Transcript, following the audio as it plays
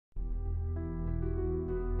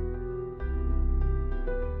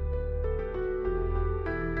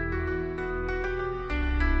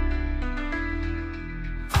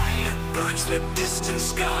towards the distant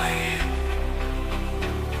sky.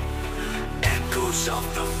 Echoes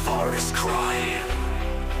of the forest cry.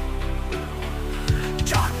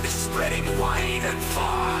 Darkness spreading wide and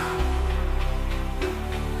far.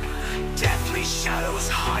 Deathly shadows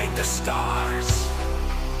hide the stars.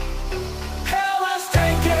 Hell has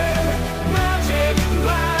taken magic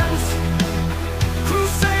lands.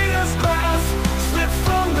 Crusaders' grasp slipped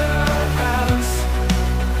from their hands.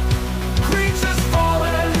 Creatures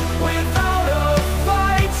fallen without a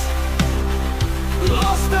fight,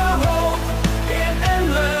 lost their hope in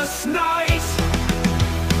endless night.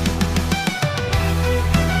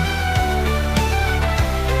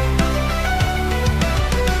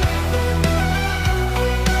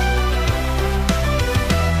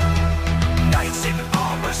 Knights in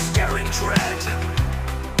armor staring dread.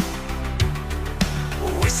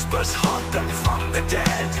 Whispers haunt them from the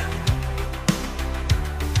dead.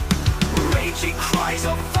 Raging cries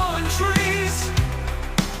of fallen trees.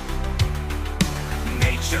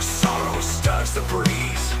 Nature's sorrow stirs the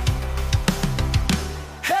breeze.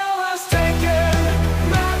 Hell has taken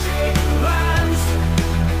magic lands.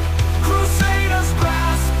 Crusaders'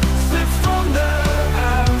 grasp slipped from their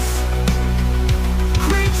hands.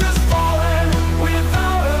 Creatures fallen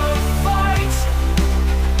without a fight,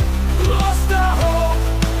 lost their hope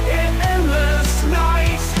in endless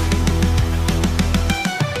night.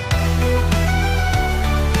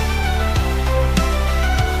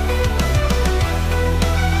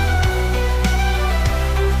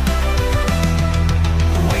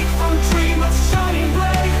 Wait from dream of shining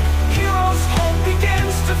blade. Heroes' hope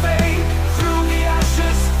begins to fade. Through the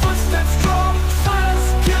ashes, footsteps draw. Silence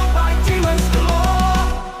killed by demons' claw.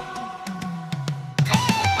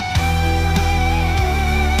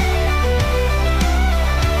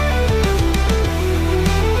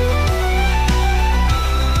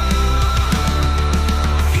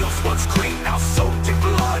 Fields once green, now soaked in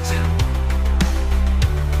blood.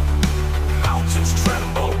 Mountains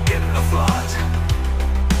tremble in the flood.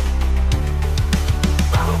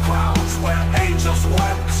 Battlegrounds where angels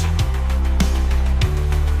wept.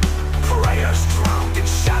 Prayers drowned in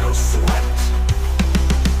shadows swept.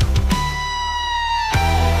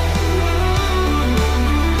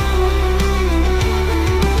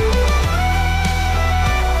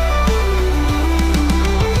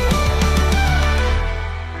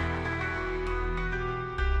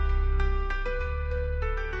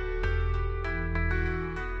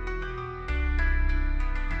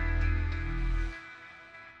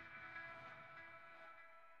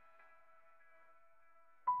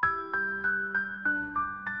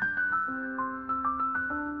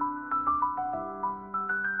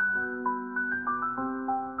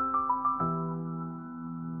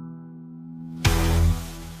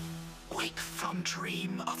 Wake from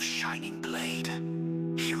dream of shining blade.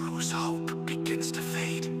 Hero's hope begins to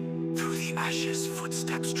fade. Through the ashes,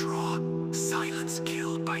 footsteps draw. Silence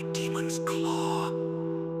killed by demon's claw.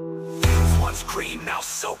 Fields once green, now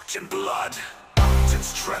soaked in blood.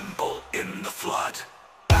 Mountains tremble in the flood.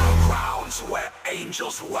 Battlegrounds where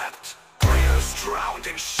angels wept. Prayers drowned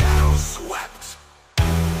in shadows swept.